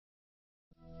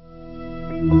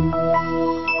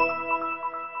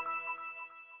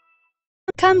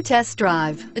Come test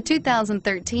drive the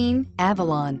 2013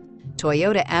 Avalon.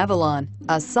 Toyota Avalon,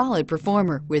 a solid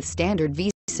performer with standard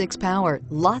V6 power,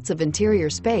 lots of interior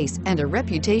space, and a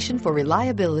reputation for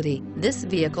reliability. This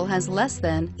vehicle has less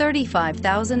than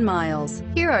 35,000 miles.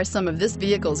 Here are some of this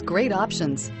vehicle's great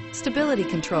options: stability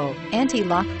control,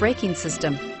 anti-lock braking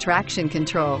system, traction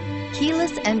control,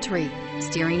 keyless entry,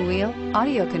 steering wheel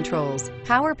audio controls,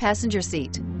 power passenger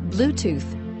seat, Bluetooth,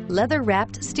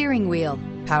 leather-wrapped steering wheel,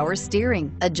 power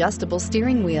steering, adjustable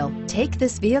steering wheel. Take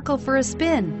this vehicle for a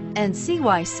spin and see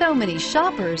why so many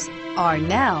shoppers are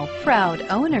now proud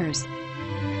owners.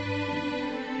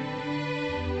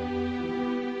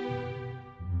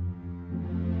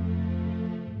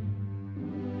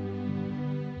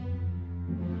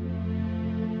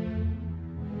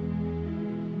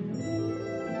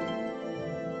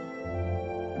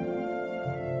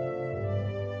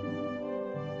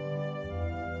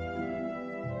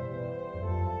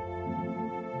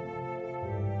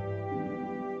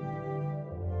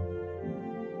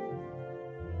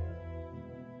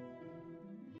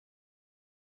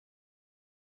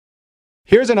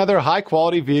 Here's another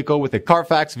high-quality vehicle with a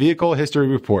Carfax Vehicle History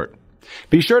Report.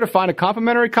 Be sure to find a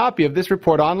complimentary copy of this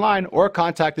report online or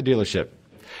contact the dealership.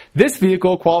 This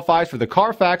vehicle qualifies for the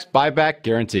Carfax Buyback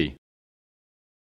Guarantee.